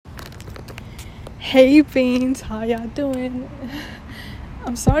Hey Beans, how y'all doing?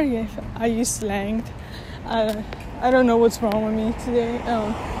 I'm sorry if I use slang. I don't know what's wrong with me today.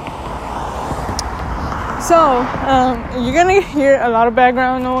 You're gonna hear a lot of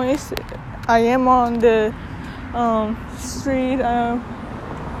background noise. I am on the street.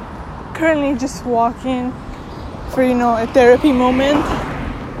 Currently just walking for a therapy moment,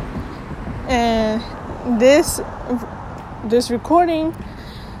 and this recording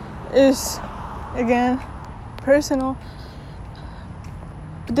is again personal,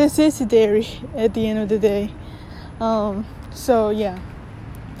 but this is a dairy at the end of the day.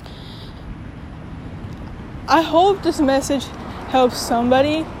 I hope this message helps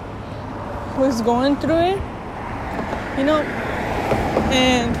somebody who's going through it,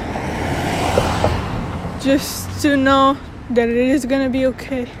 and just to know that it is gonna be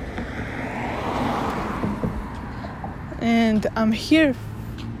okay. And I'm here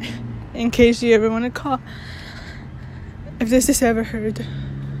in case you ever want to call, if this is ever heard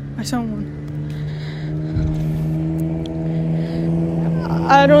by someone.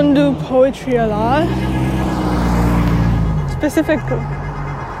 I don't do poetry a lot,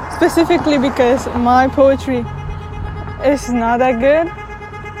 specifically because my poetry is not that good.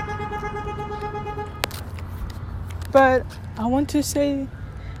 But I want to say,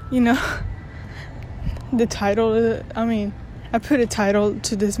 the title, I put a title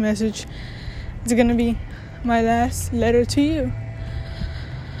to this message. It's gonna be my last letter to you.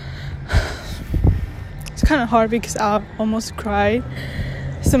 It's kind of hard because I almost cried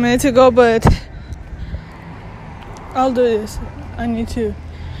some minutes ago, but I'll do this. I need to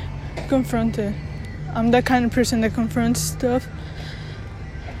confront it. I'm that kind of person that confronts stuff.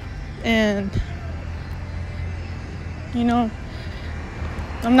 And,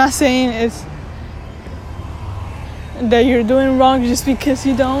 I'm not saying it's that you're doing wrong just because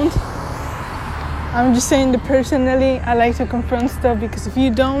you don't. I'm just saying that personally, I like to confront stuff, because if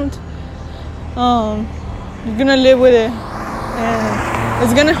you don't, you're gonna live with it and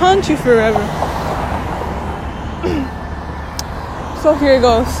it's gonna haunt you forever. So here it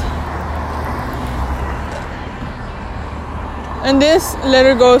goes. And this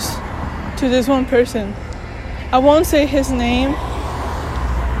letter goes to this one person. I won't say his name,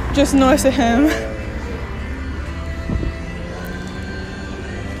 just know it's a him.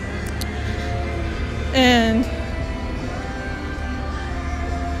 And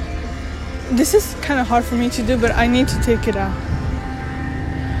this is kind of hard for me to do, but I need to take it out.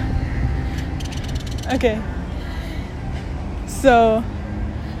 Okay. So,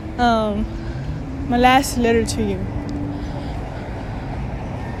 my last letter to you.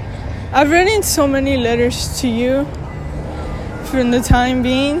 I've written so many letters to you from the time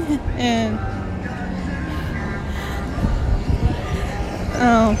being, and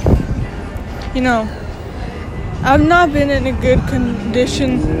I've not been in a good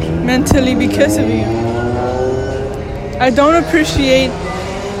condition mentally because of you. I don't appreciate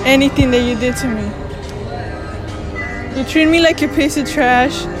anything that you did to me. You treat me like a piece of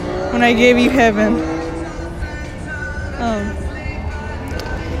trash when I gave you heaven.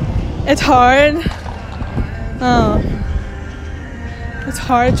 It's hard. It's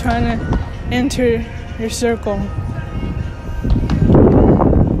hard trying to enter your circle.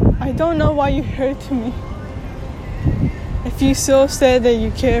 I don't know why you hurt me. If you so said that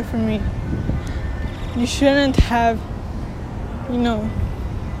you care for me, you shouldn't have,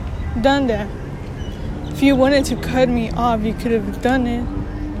 done that. If you wanted to cut me off, you could have done it.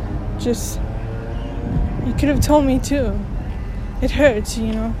 You could have told me too. It hurts,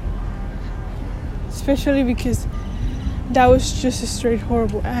 Especially because that was just a straight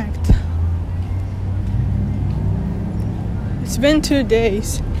horrible act. It's been 2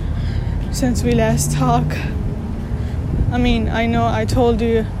 days since we last talked. I know I told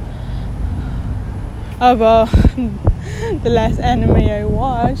you about the last anime I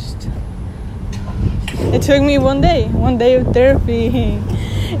watched. It took me one day of therapy.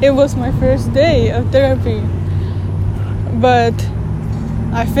 It was my first day of therapy. But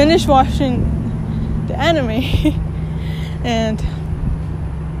I finished watching the anime and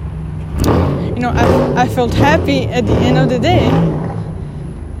I felt happy at the end of the day.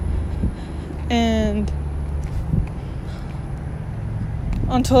 And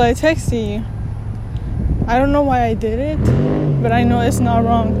until I texted you. I don't know why I did it, but I know it's not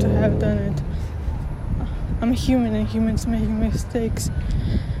wrong to have done it. I'm a human and humans make mistakes.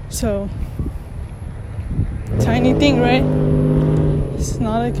 So, tiny thing, right? It's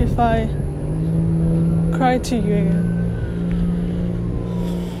not like if I cry to you again.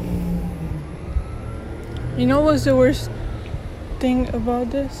 You know what's the worst thing about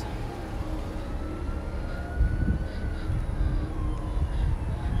this?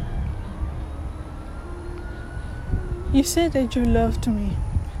 You said that you loved me.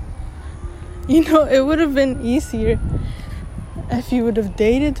 You know, it would have been easier if you would have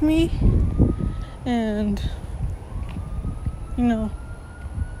dated me and, you know,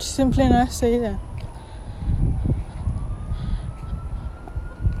 simply not say that.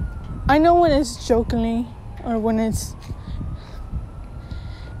 I know when it's jokingly or when it's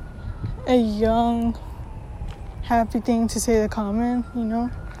a young, happy thing to say the comment, you know,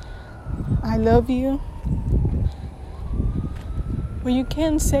 I love you. But you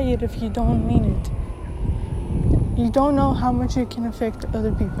can't say it if you don't mean it. You don't know how much it can affect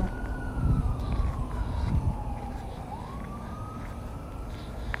other people.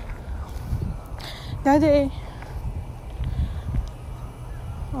 That day,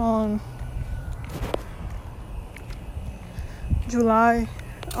 on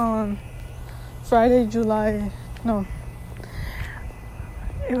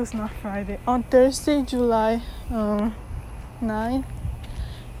Thursday, July 9,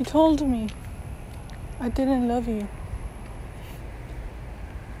 you told me I didn't love you.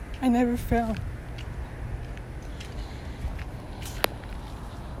 I never fell.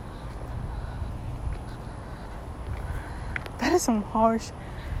 That is some harsh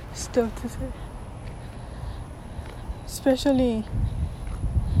stuff to say. Especially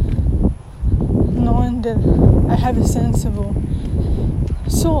knowing that I have a sensible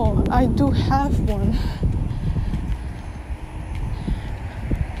soul. I do have one.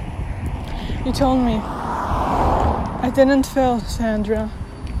 You told me I didn't fail, Sandra.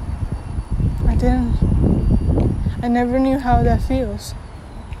 I never knew how that feels.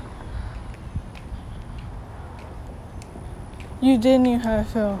 You did know how I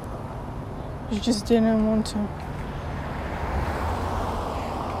felt. You just didn't want to.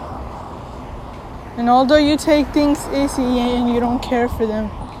 And although you take things easy and you don't care for them,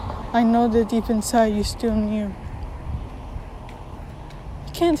 I know that deep inside you still knew. I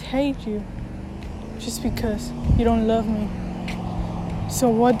can't hate you just because you don't love me. So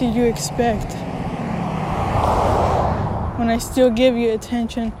what did you expect? When I still give you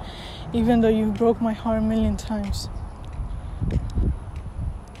attention, even though you broke my heart a million times.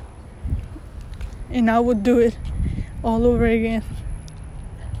 And I would do it all over again.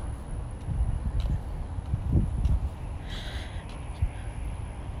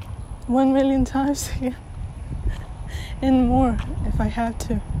 One million times again. And more if I have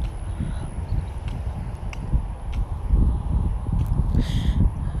to.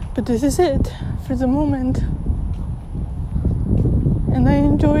 But this is it for the moment. And I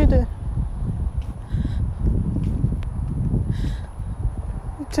enjoyed it.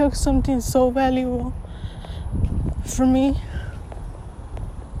 It took something so valuable for me.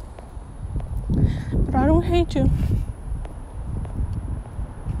 But I don't hate you.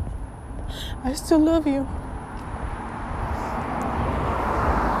 I still love you.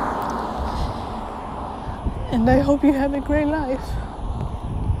 And I hope you have a great life.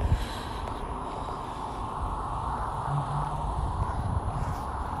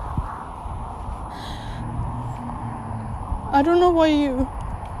 I don't know why you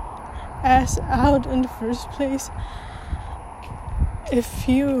asked out in the first place if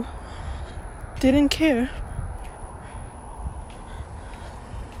you didn't care.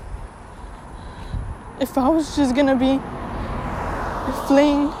 If I was just gonna be a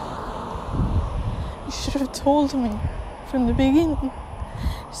fling, you should have told me from the beginning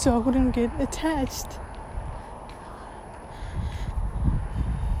so I wouldn't get attached.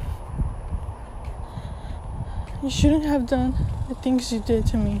 You shouldn't have done the things you did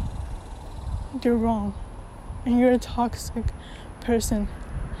to me. You're wrong. And you're a toxic person.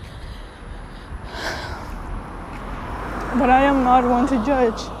 But I am not one to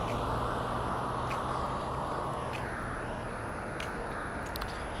judge.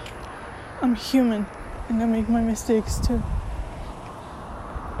 I'm human and I make my mistakes too.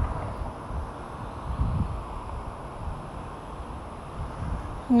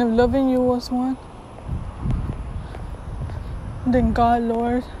 And if loving you was one, then God,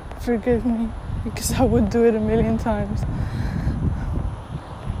 Lord, forgive me, because I would do it a million times.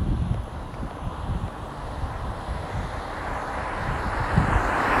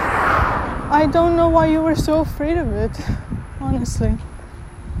 I don't know why you were so afraid of it, honestly.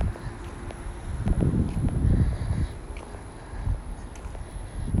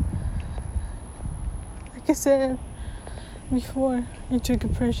 Like I said before, you took a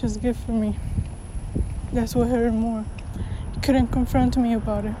precious gift from me. That's what hurt more. You couldn't confront me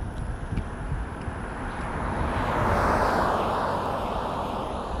about it.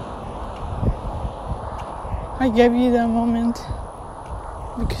 I gave you that moment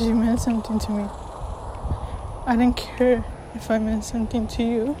because you meant something to me. I didn't care if I meant something to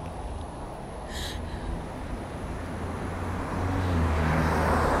you.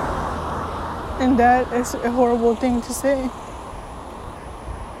 And that is a horrible thing to say.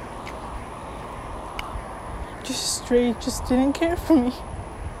 Just didn't care for me.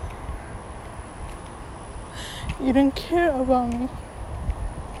 You didn't care about me.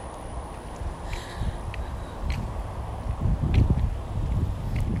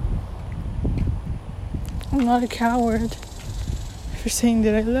 I'm not a coward for saying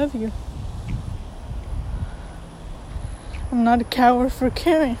that I love you. I'm not a coward for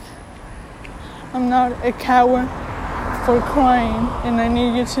caring. I'm not a coward for crying, and I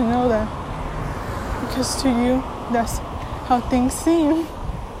need you to know that. Because to you, that's how things seem.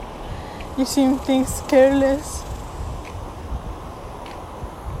 You seem things careless.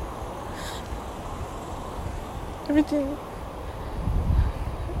 Everything,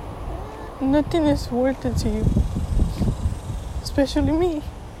 nothing is worth it to you. Especially me.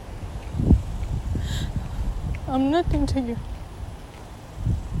 I'm nothing to you.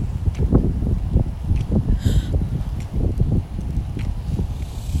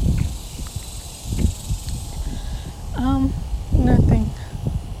 Nothing.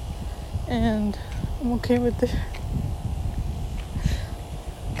 And I'm okay with it.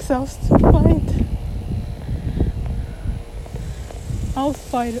 Because I'll still fight. I'll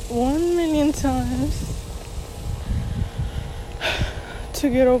fight 1,000,000 times to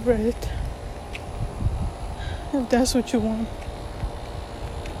get over it. If that's what you want.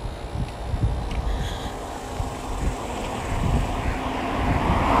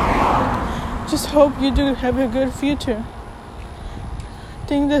 Just hope you do have a good future.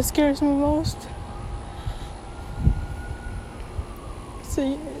 Thing that scares me most.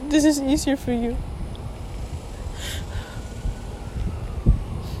 So this is easier for you.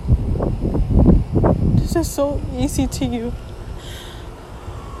 This is so easy to you.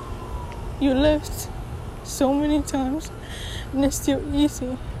 You left so many times and it's still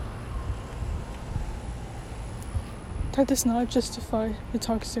easy. That does not justify the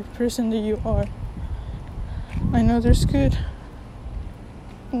toxic person that you are. I know there's good.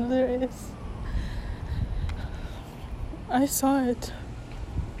 I know there is. I saw it.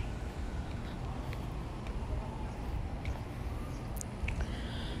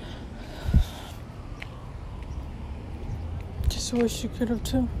 Just wish you could have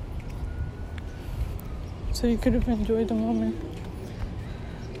too. So you could have enjoyed the moment.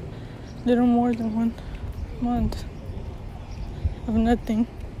 Little more than 1 month of nothing.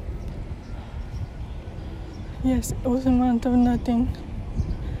 Yes, it was a month of nothing.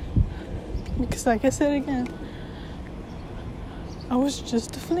 Because like I said again, I was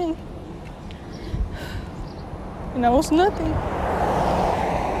just a fling. And I was nothing.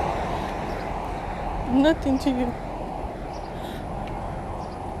 Nothing to you.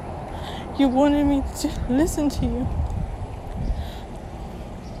 You wanted me to listen to you.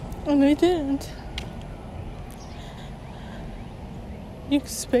 And I didn't. You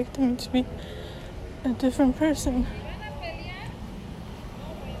expected me to be a different person.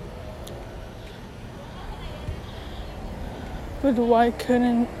 But why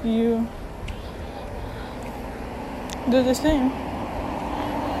couldn't you do the same?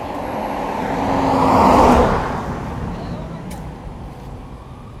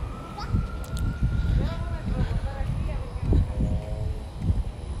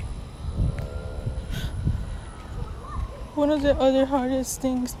 One of the other hardest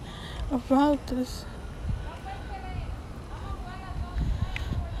things about this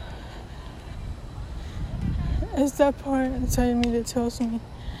is that part inside me that tells me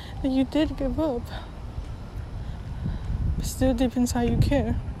that you did give up, but still deep inside you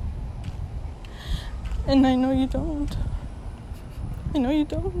care. And I know you don't. I know you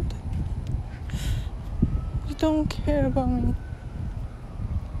don't. You don't care about me.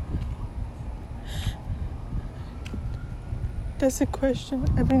 That's a question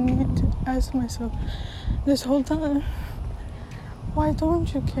I've been needing to ask myself this whole time. Why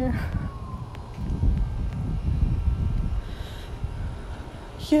don't you care?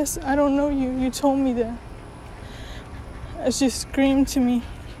 Yes, I don't know you. You told me that. As you screamed to me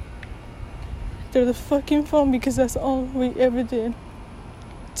through the fucking phone because that's all we ever did.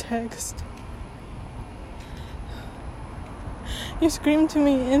 Text. You screamed to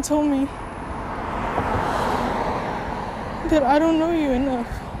me and told me that I don't know you enough.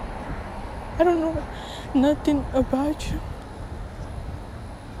 I don't know nothing about you.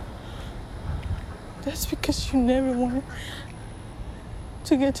 That's because you never wanted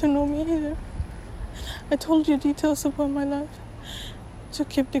to get to know me either. I told you details about my life to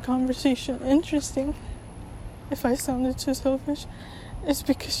keep the conversation interesting. if I sounded too selfish, it's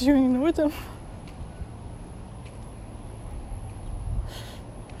because you ignore them.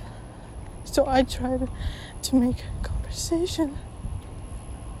 So I tried to make conversation,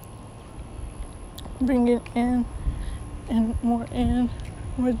 bring it in more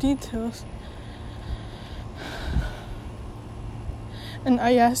details. And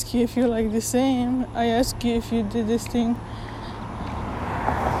I ask you if you like the same. I ask you if you did this thing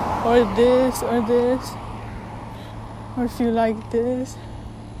or this, or if you like this.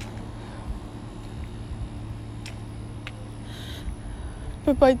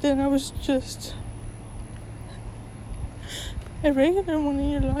 But by then I was just a regular one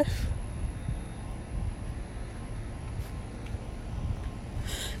in your life.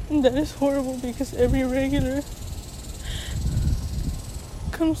 And that is horrible because every regular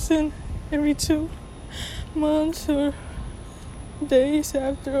comes in every 2 months or days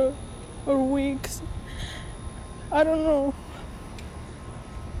after or weeks. I don't know.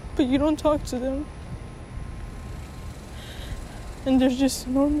 But you don't talk to them. And they're just a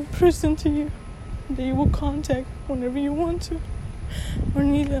normal person to you that you will contact whenever you want to or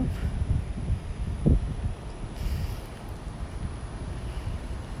need them.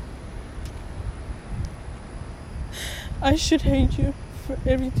 I should hate you for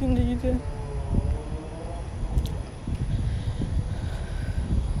everything that you did.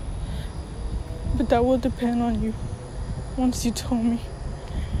 But that will depend on you once you told me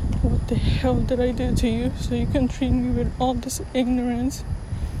what the hell did I do to you so you can treat me with all this ignorance,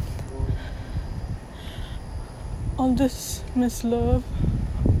 all this mislove,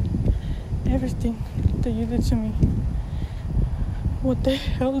 everything that you did to me. What the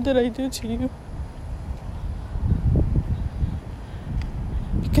hell did I do to you?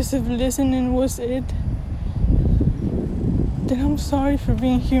 Because if listening was it, then I'm sorry for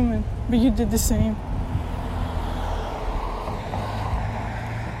being human, but you did the same.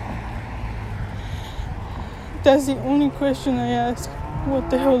 That's the only question I ask. What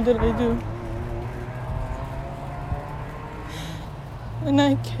the hell did I do? And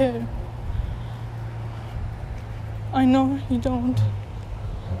I care. I know you don't,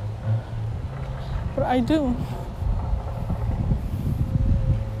 but I do.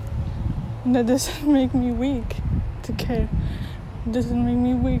 And that doesn't make me weak to care. It doesn't make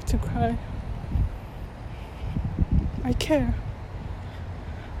me weak to cry. I care.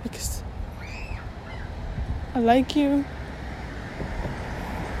 Because I like you.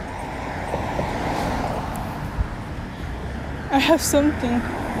 I have something,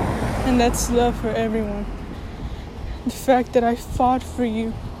 and that's love for everyone. The fact that I fought for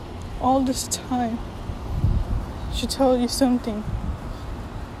you all this time should tell you something.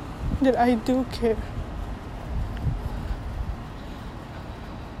 That I do care.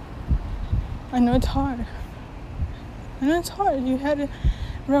 I know it's hard. You had a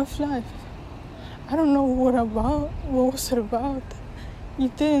rough life. I don't know what was it about. You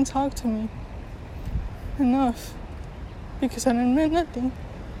didn't talk to me enough because I didn't mean nothing.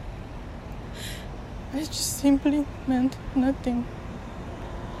 I just simply meant nothing.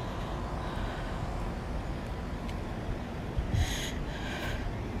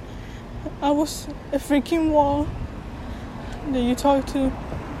 I was a freaking wall that you talk to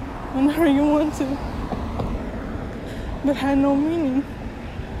whenever you want to, but had no meaning.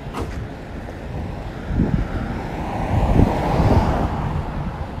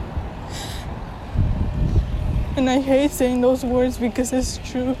 And I hate saying those words because it's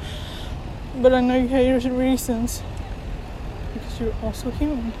true, but I know you hate your reasons because you're also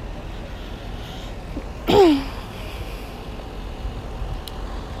human.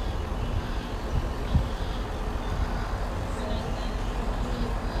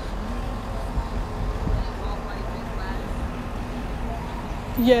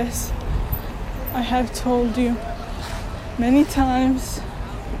 Yes, I have told you many times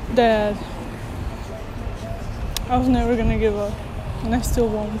that I was never gonna give up, and I still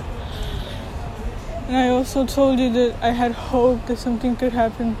won't. And I also told you that I had hope that something could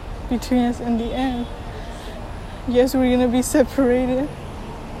happen between us in the end. Yes, we're gonna be separated,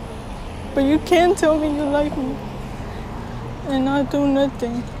 but you can't tell me you like me and not do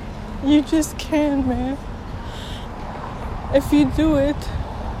nothing. You just can't, man. If you do it,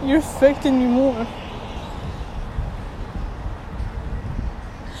 you're affecting me more.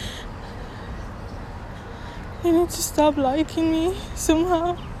 You need to stop liking me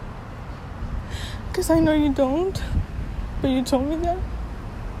somehow. Because I know you don't, but you told me that.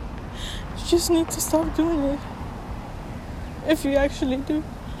 You just need to stop doing it. If you actually do.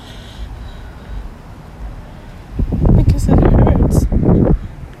 Because it hurts.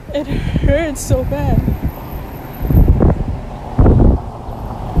 It hurts so bad.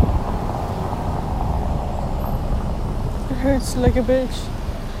 hurts like a bitch.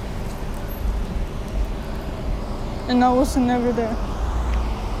 And I was never there.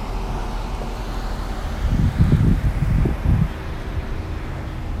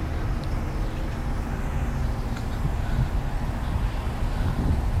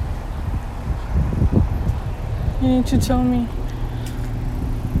 You need to tell me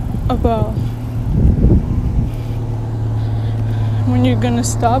about when you're gonna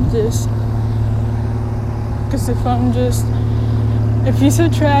stop this. Because if I'm just a piece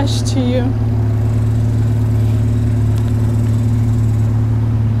of trash to you,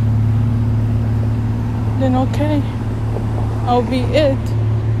 then okay, I'll be it.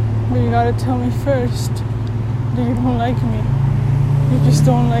 But you gotta tell me first that you don't like me. You just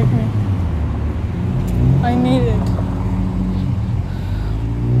don't like me. I need it.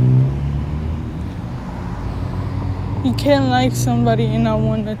 You can't like somebody and not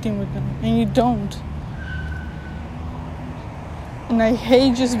want nothing with them. And you don't. And I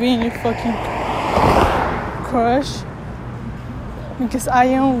hate just being your fucking crush. Because I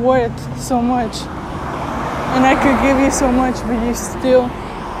am worth so much. And I could give you so much, but you still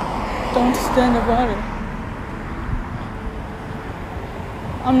don't stand about it.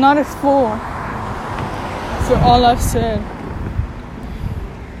 I'm not a fool for all I've said.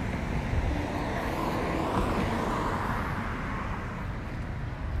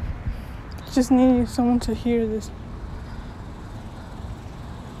 I just need someone to hear this.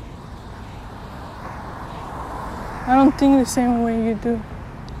 I don't think the same way you do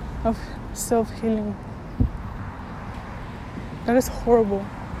of self-healing. That is horrible.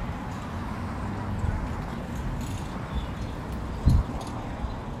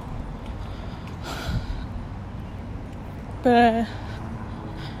 But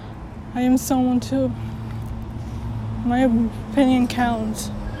I am someone too. My opinion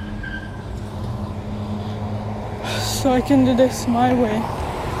counts. So I can do this my way.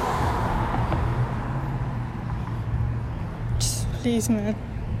 Just please, man.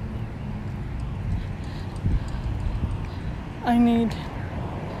 I need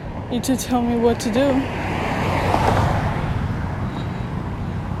you to tell me what to do.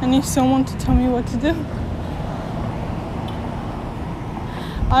 I need someone to tell me what to do.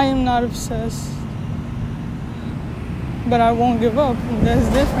 I am not obsessed, but I won't give up. There's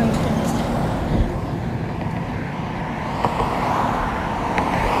different things.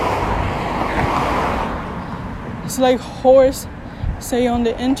 It's like horse say on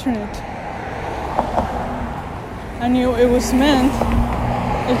the internet. I knew it was meant,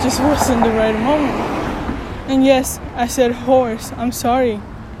 it just wasn't the right moment. And yes, I said horse, I'm sorry.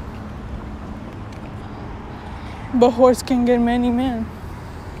 But horse can get many men.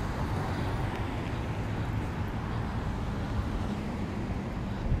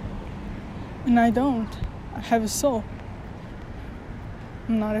 And I don't. I have a soul.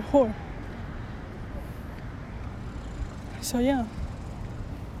 I'm not a whore. So yeah.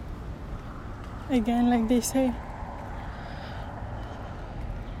 Again, like they say,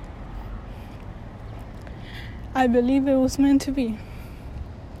 I believe it was meant to be.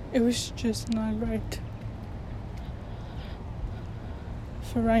 It was just not right.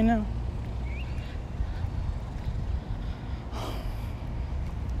 For right now.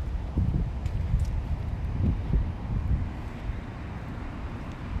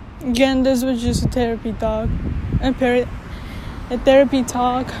 Again, this was just a therapy talk. A therapy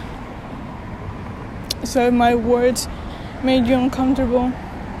talk. So if my words made you uncomfortable,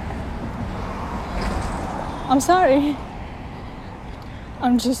 I'm sorry.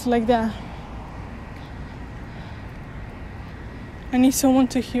 I'm just like that. I need someone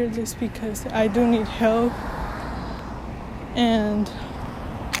to hear this because I do need help. And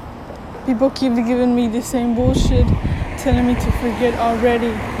people keep giving me the same bullshit, telling me to forget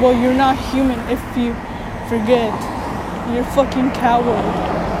already. Well, you're not human if you forget. You're a fucking coward.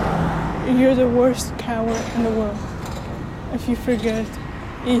 You're the worst coward in the world if you forget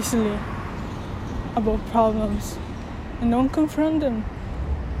easily about problems and don't confront them.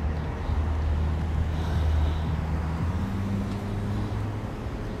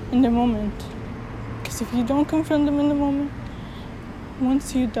 In the moment. Because if you don't confront them in the moment,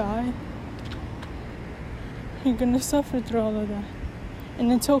 once you die, you're gonna suffer through all of that.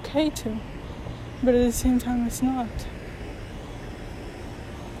 And it's okay to, but at the same time it's not.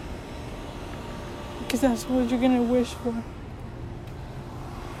 Because that's what you're gonna wish for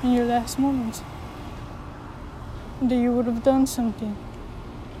in your last moments. That you would have done something.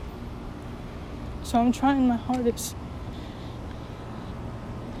 So I'm trying my hardest.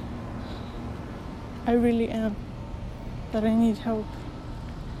 I really am. But I need help.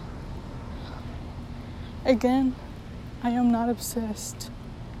 Again, I am not obsessed.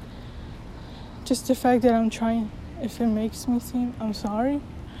 Just the fact that I'm trying. If it makes me seem, I'm sorry.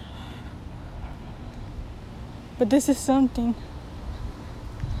 But this is something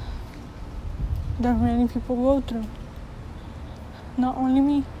that many people go through. Not only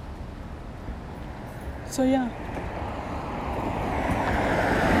me. So yeah.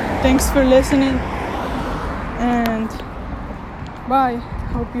 Thanks for listening. And bye.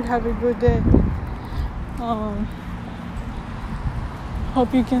 Hope you have a good day.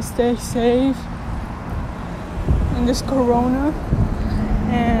 Hope you can stay safe in this corona.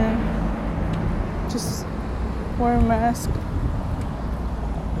 And just wear a mask.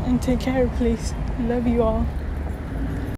 And take care, please. Love you all.